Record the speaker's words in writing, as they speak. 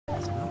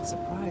Not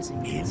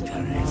surprising,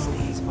 considering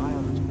his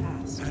violent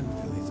past.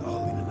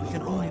 We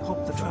can only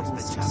hope the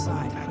troubles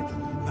subside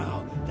quickly.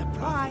 Now, the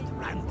prophet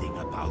ranting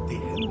about the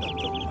end of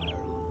the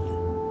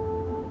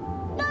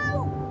world.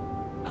 No!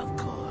 Of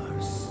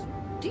course.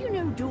 Do you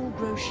know Dual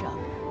grows sharp?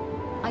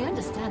 I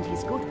understand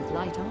he's good with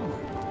light armor.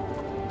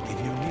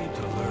 If you need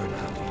to learn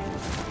how to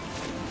use it.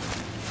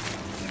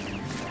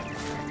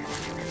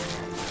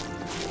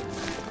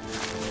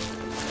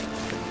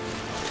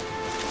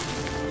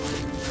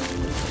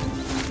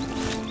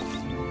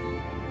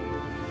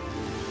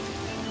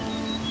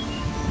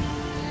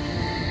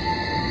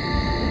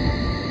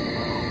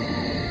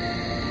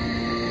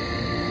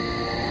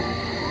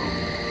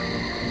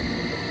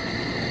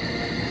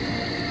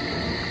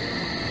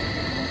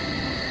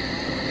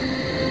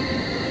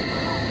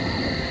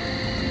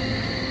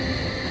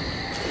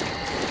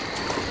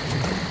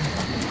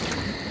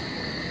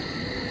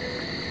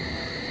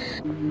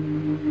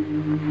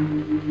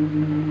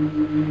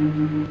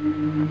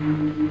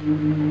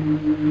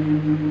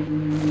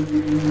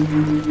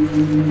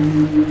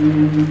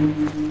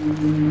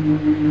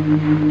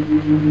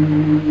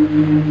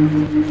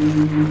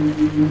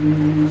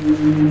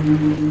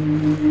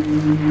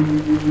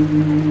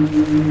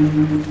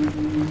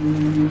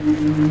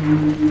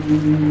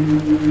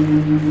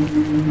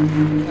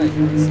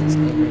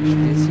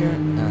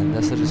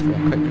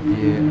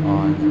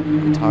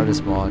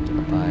 TARDIS mod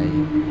by,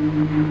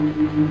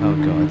 oh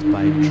god,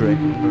 by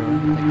Drekmoor,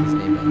 I think his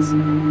name is.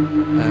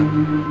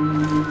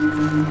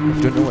 If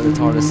you don't know what the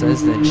TARDIS is,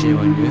 then shame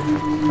on you.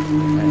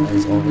 It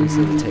is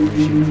obviously the time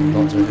machine from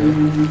Doctor Who,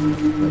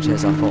 which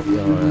is a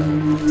popular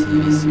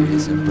TV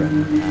series in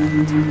Britain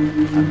and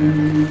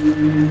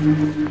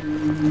America.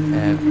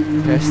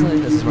 Personally,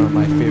 this is one of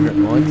my favourite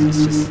mods.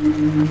 It's just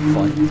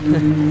fun.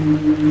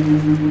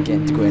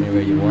 Getting to go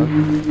anywhere you want,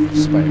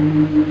 just by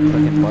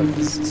clicking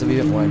buttons. It's a wee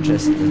bit more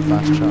interesting than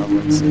fast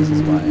travelling, so this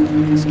is why I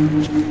like it so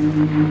much.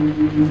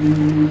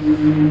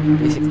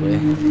 Basically,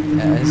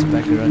 it is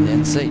bigger on the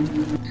inside.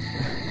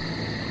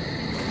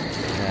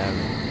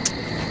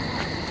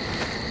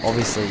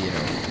 Obviously, you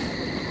know,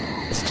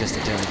 it's just a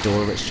tiny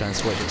door which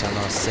transports you to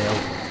another cell,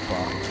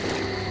 but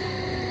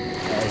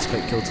it is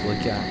quite cool to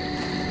look at.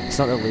 It's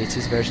not the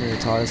latest version of the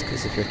TARDIS,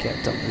 because if you're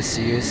kept up with the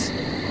series,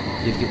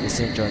 you've got the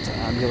St. John's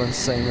ambulance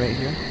sign right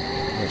here,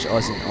 which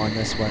isn't on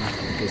this one,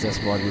 because this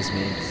mod was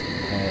made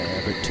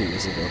about 2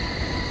 years ago.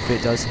 But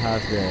it does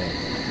have the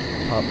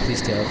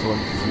police telephone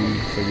free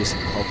for use in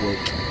public,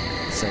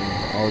 sign,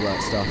 all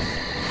that stuff,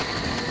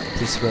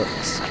 police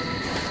whips,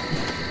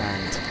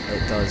 and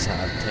it does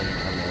have 10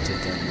 unlimited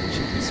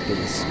termination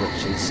space,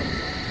 which is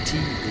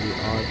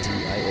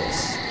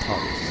TARDIS,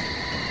 TARDIS.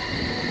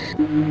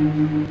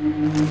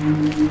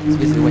 So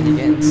basically when you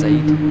get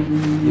inside,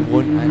 you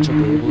won't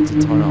actually be able to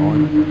turn it on.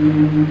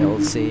 It'll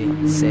say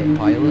set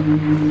pilot.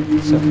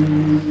 So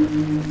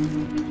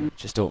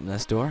just open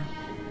this door.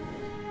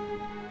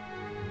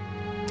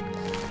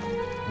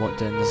 Walk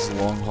down this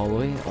long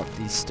hallway, up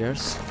these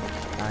stairs,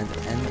 and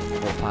in,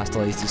 or past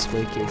all these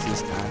display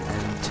cases,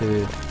 and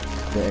into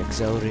the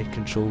auxiliary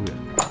control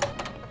room.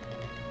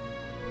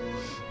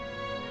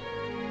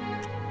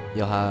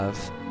 You'll have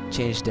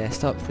changed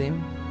desktop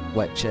theme,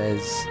 which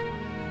is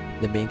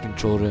the main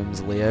control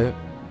room's layout.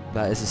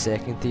 That is the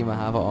second theme I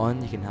have it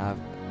on. You can have,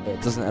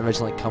 it doesn't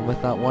originally come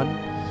with that one,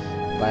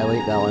 but I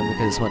like that one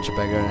because it's much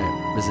bigger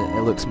and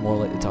it looks more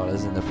like the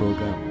TARDIS in the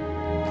program.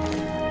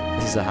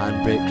 This is a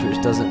handbrake which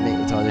doesn't make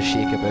the TARDIS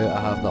shake about. I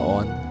have that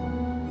on.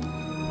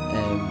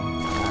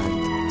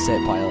 And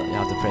set pilot, you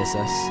have to press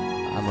this.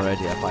 I'm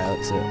already a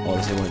pilot, so it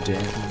obviously won't do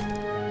anything.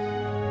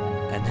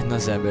 And then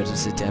there's the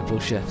emergency temporal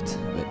shift,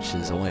 which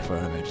is only for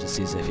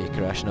emergencies if you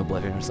crash in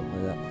Oblivion or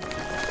something like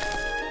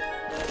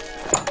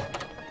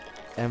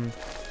that.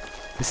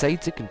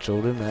 Besides the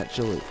control room,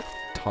 actually,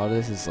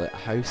 TARDIS is like a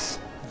house.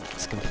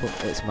 It's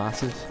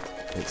massive.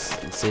 It's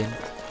insane.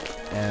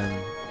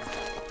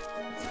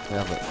 We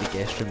have like the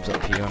guest rooms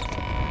up here.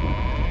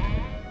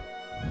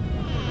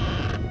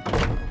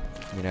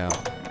 You know,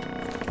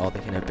 all the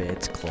kind of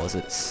beds,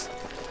 closets,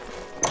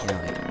 you know,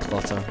 like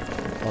clutter,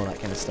 all that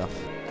kind of stuff.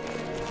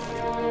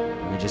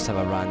 We just have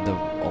a random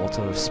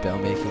altar of spell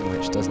making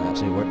which doesn't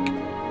actually work.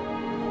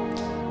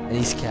 And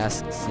these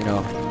casks, you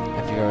know,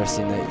 if you've ever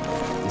seen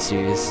the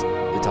series,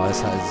 the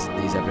TARDIS has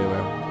these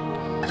everywhere.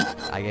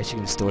 I guess you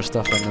can store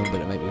stuff in them,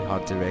 but it might be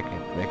hard to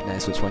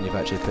recognise which one you've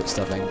actually put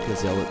stuff in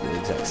because they all look the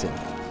exact same.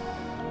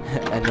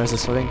 And there's a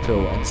swimming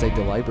pool inside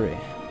the library.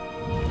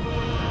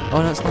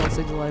 Oh no, it's not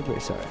inside the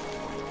library, sorry.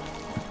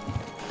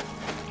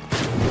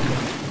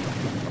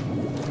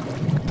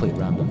 Complete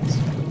randoms.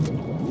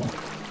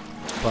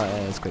 But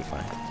it's quite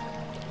fun.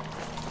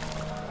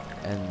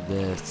 And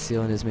the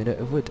ceiling is made out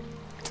of wood.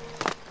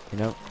 You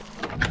know?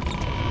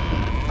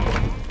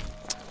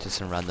 Just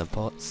some random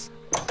pots.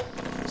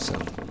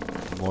 Some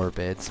more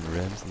beds and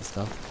rooms and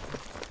stuff.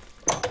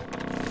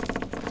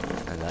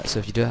 And that. So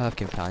if you do have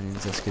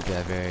companions, this could be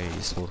a very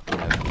useful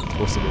kind of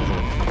portable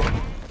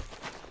home.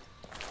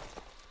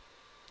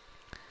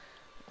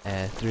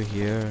 Through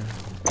here,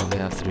 what do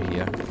we have through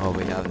here? Oh,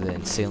 we have the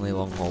insanely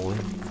long hallway.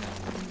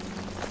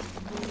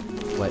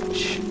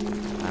 which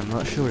I'm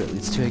not sure what it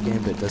leads to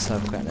again, but it does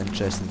have quite an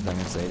interesting thing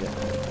inside it.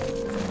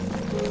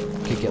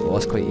 Could get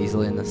lost quite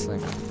easily in this thing.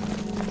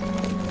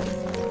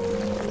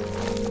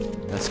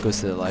 This goes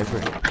to the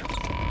library,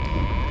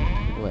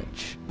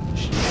 which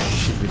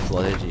should be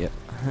flooded yet.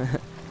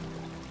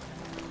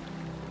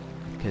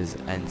 Because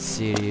in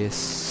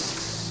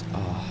Sirius,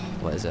 oh,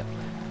 what is it?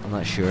 I'm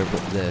not sure,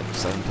 but the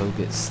swimming pool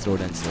gets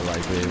thrown into the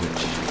library,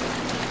 which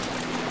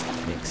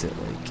makes it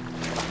like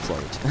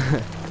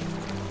flooded.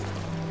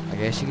 I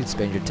guess you could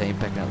spend your time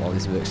picking up all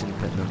these books and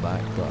putting them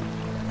back, but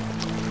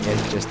I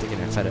guess just to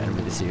kind of fit it in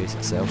with the series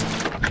itself.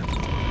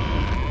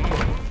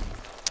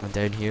 And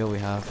down here we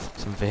have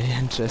some very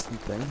interesting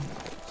thing.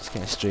 It's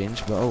kind of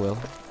strange, but oh well.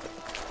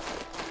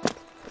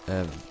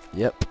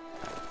 Yep.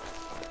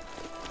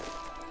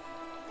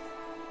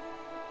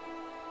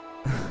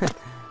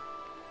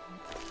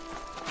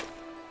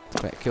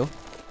 Quite cool.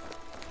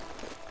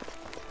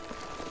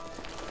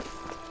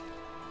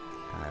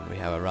 And we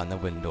have a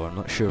random window. I'm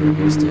not sure where it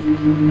goes to.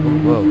 Oh,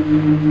 whoa.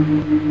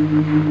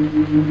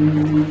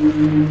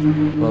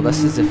 Well,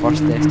 this is the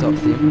first desktop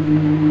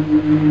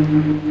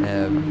theme.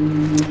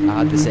 I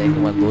had the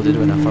second one loaded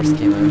when I first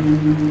came out.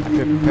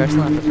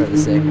 Personally, I prefer the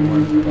second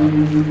one,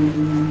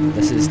 but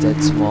this is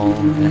dead small,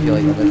 and if you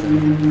like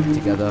everything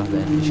together,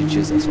 then you should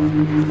choose this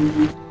one.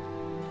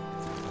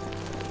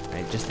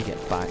 Right, just to get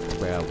back to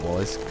where I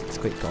was, it's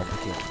quite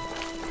complicated.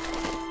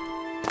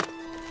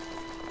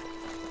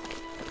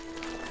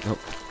 Nope.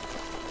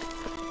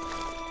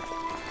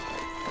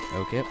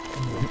 Okay.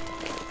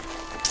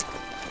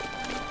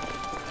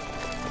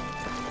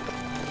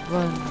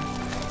 Run.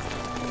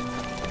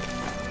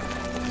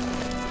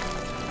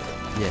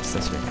 Yes,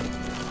 that's right.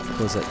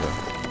 Close that door.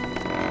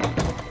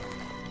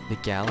 The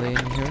galley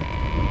in here.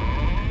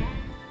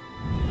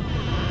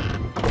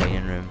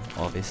 Dining room,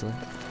 obviously.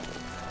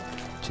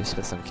 Just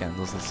with some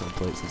candles and some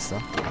plates and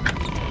stuff.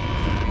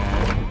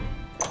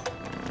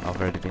 I've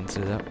already been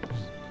through that.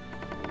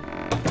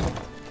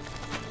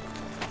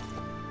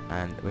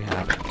 And we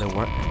have the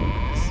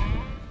workrooms,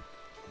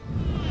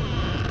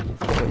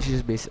 which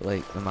is basically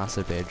like the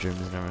master bedrooms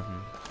and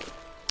everything.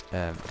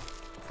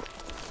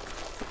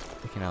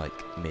 The kind of like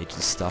mage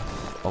stuff,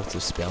 alter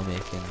spell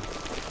making,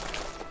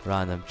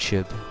 random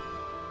tube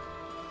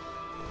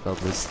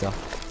filled with stuff,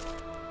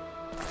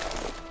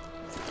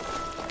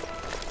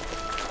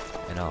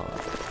 and all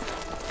that.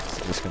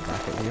 So just come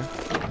back out here,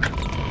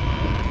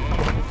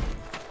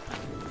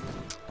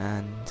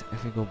 and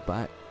if we go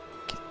back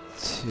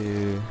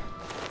to,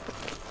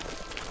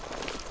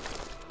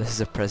 this is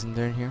a prison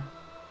down here,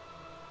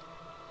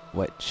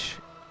 which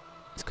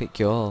is quite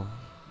cool.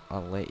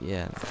 I'll let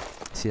you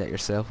see that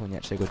yourself when you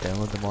actually go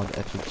download the mod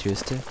if you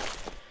choose to.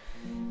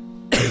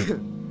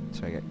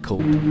 So I get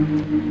cold.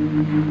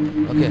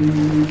 Okay.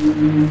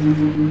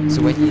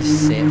 So when you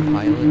set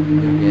pilot,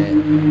 you'll get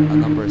a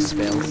number of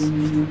spells.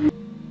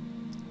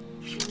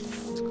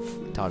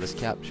 TARDIS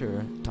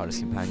capture, TARDIS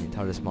companion,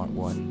 TARDIS mark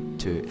 1,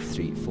 2,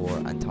 3, 4,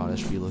 and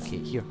TARDIS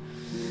relocate here.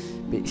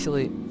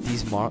 Basically,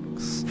 these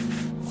marks,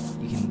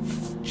 you can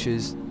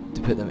choose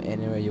to put them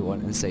anywhere you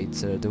want inside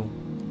Citadel.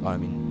 Or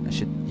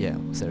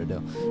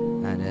Citadel.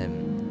 And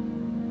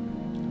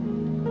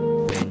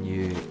when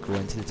you go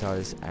into the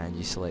TARDIS and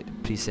you select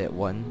preset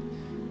 1,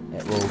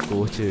 it will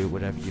go to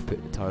wherever you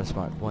put the TARDIS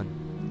mark 1.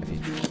 If you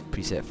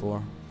preset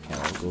 4, it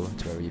will go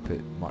to wherever you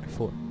put mark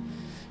 4.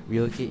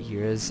 Relocate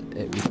here is,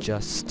 it would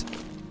just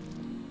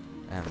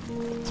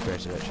it's better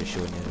to actually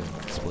showing you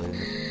and explaining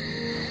it.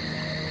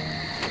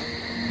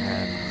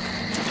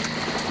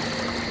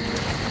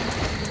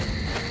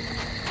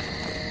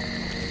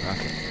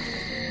 Okay.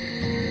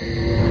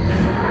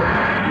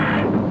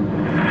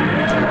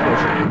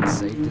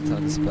 Inside the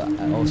TARDIS, but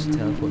it also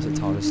teleports the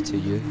TARDIS to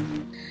you.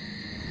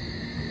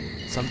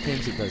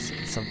 Sometimes it does,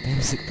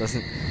 sometimes it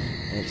doesn't,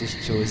 and it just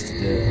chose to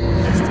do it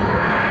this time.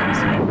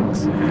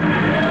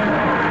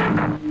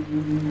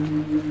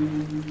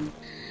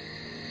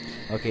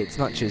 Okay, it's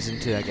not choosing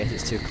to, I guess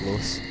it's too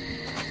close.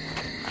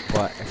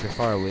 But if you're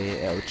far away,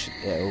 it'll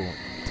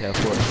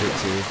teleport straight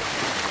to you.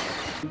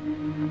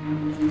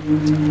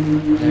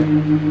 Now,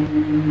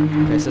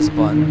 press this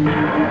button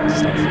to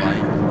start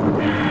flying.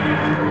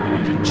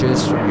 You can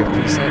choose from your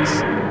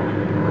presets,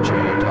 which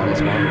are your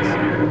TARDIS marks.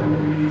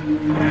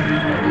 Or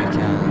you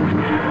can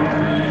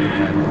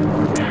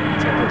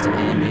teleport to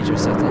any major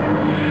city.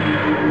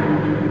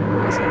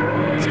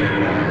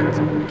 Skyward,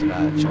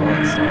 Catch, all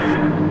that stuff.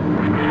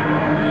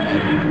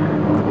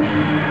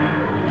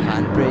 The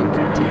handbrake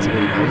takes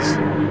away noise.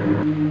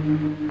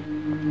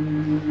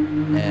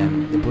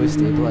 The boost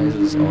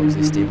stabilizers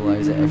obviously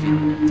stabilize it if you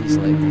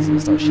deselect these and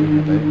start shaking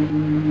about.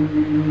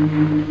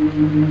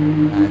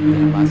 And the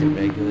matic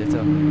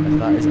regulator, if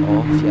that is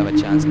off, you have a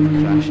chance of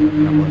crashing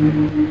in a moment.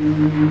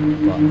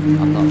 But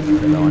I'm not going to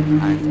put that on.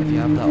 And if you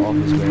have that off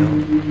as well,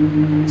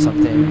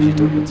 sometimes you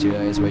don't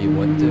materialize where you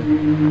want to.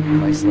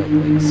 If I select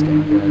like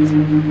skin grid,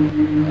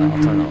 I'll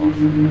turn it off.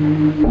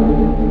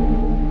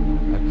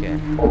 Okay,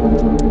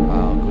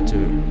 I'll go to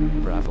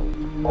Bravil.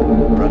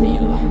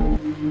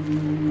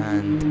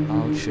 and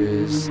I'll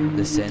choose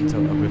the center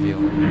of reveal.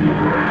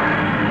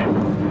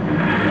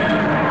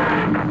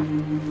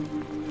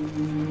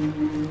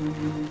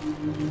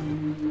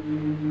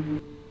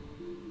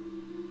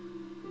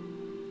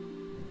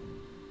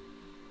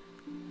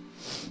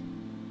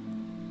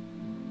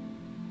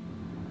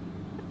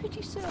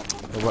 Pretty soon.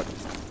 It'll work.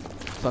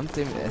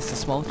 Something, it's a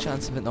small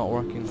chance of it not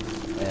working.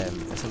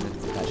 It's in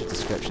the actual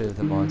description of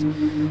the mod.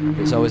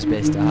 But it's always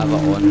best to have it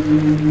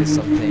on because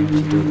sometimes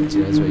you don't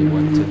do what you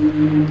want to.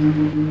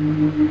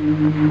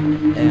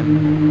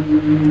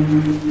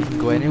 You can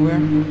go anywhere.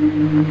 You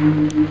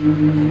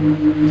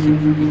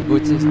can go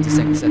to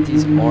distinct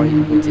cities, or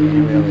you can go to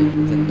anywhere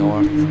like the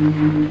north,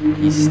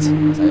 east,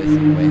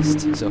 south,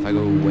 west. So if I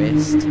go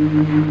west,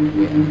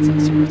 wait, I need to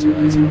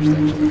materialise first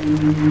actually.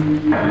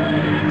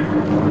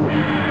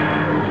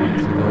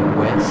 If you go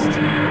west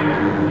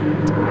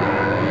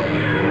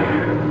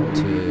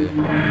to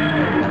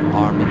an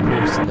army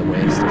post in the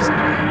west or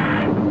something.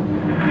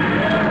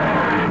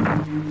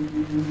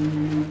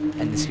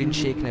 And the screen's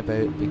shaking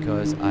about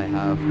because I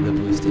have the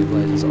blue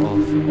stabilizers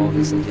off.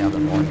 Obviously if you have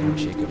them on, it won't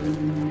shake about.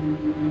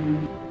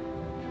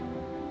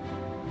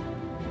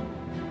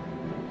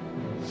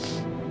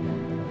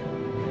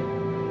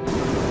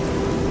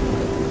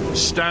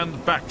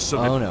 Stand back, sir.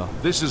 Oh no.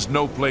 This is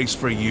no place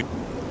for you.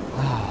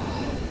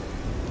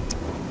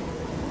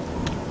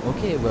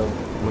 Okay, well,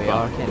 we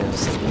are kind of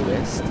slightly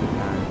west,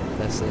 and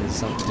this is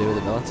something to do with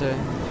the military, if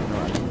you know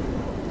what I mean.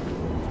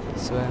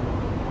 So,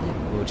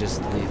 yeah, we'll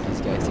just leave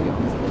these guys to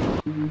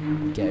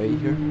get out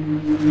of here.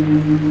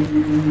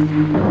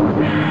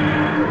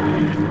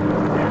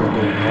 We'll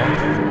go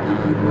north,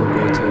 and we'll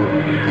go to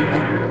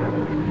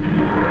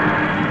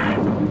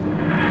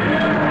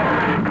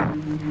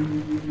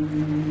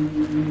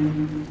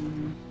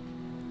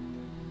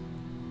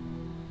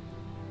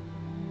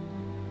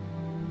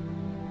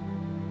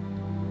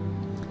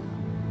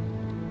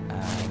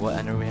what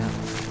end are we at?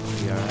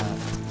 We are at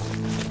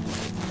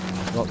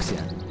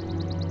Roxia.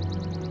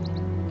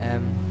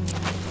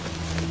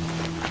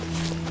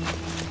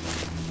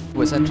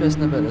 What's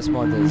interesting about this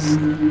mod is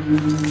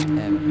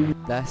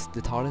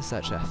the TARDIS is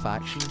actually a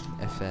faction,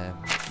 if you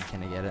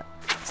kind of get it.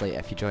 It's like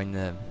if you join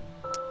the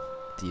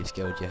Thieves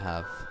Guild, you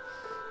have,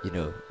 you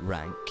know,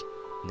 rank,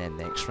 and then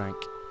next rank.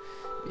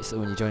 So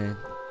when you join,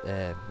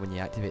 when you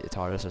activate the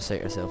TARDIS or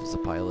set yourself as a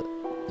pilot,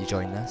 you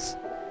join this.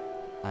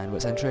 And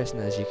what's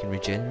interesting is you can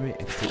regenerate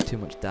if you take too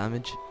much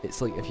damage. It's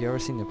like if you ever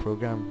seen the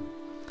program,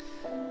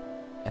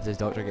 if the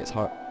Doctor gets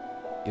hurt,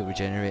 he'll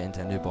regenerate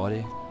into a new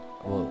body.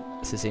 Well,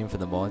 it's the same for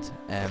the mod.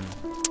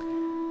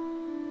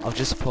 I'll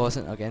just pause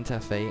it, I'll get into a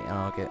fight, and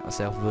I'll get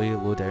myself really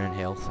low down in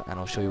health, and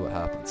I'll show you what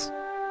happens.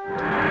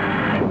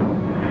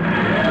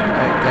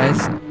 Alright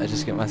guys, I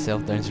just get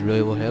myself down to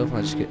really low health, and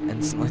I just get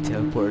instantly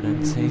teleported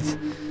inside.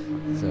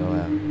 So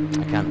I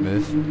can't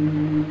move,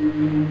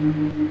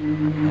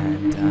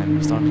 and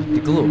I'm starting to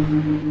glow,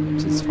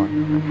 which is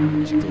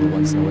fun. Just glow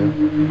once in a while.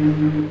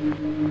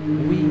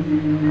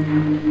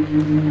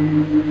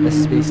 This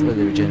is basically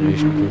the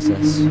regeneration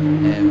process. I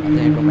think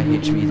I got my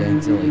HP down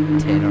to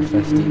like 10 or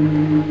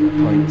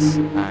 15 points,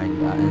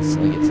 and I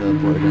instantly get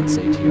teleported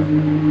inside here.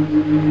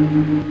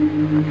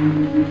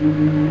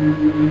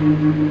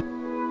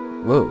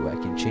 Whoa! I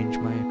can change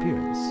my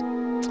appearance.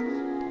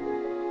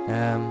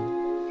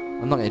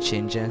 I'm not going to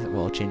change anything,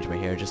 well I'll change my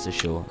hair just to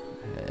show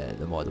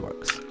the mod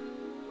works.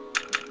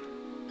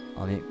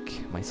 I'll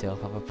make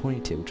myself have a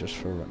ponytail just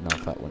for, no,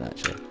 that one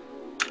actually.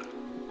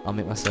 I'll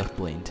make myself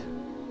blind.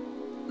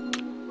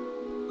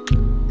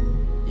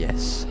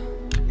 Yes.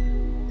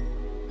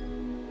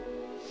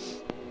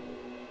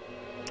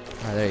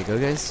 Ah, there you go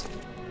guys.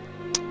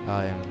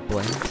 I am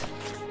blind.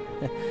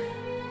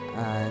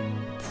 And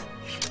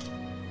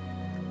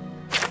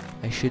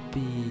I should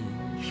be,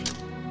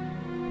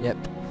 yep,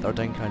 third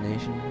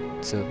incarnation.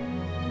 So,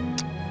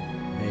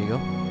 there you go.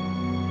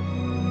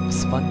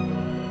 It's fun.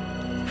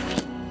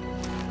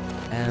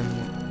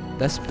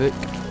 This book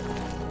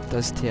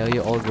does tell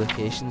you all the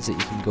locations that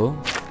you can go,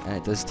 and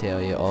it does tell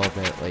you all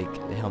about like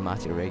the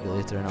Helmatic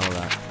regulator and all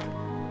that.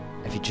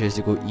 If you choose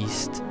to go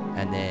east,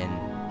 and then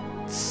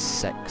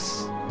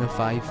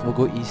 5, we'll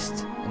go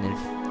east, and then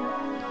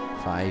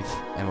 5,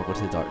 and we'll go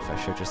to the Dark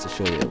Fisher just to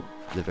show you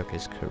the book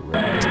is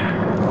correct.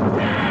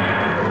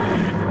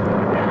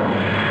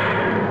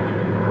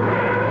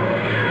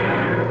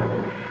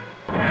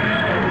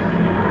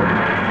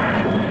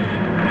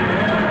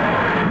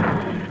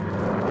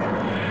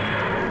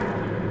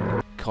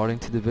 According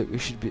to the book, we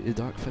should be at the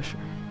Dark Fisher.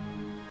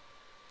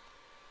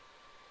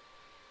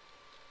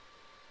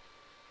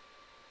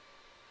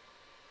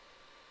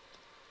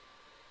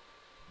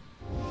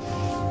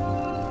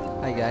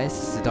 Hi guys,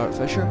 this is the Dark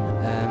Fisher.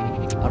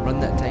 I'm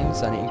running out of time,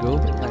 so I need to go.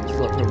 Thanks a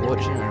lot for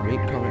watching, and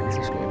rate, comment, and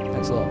subscribe.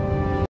 Thanks a lot.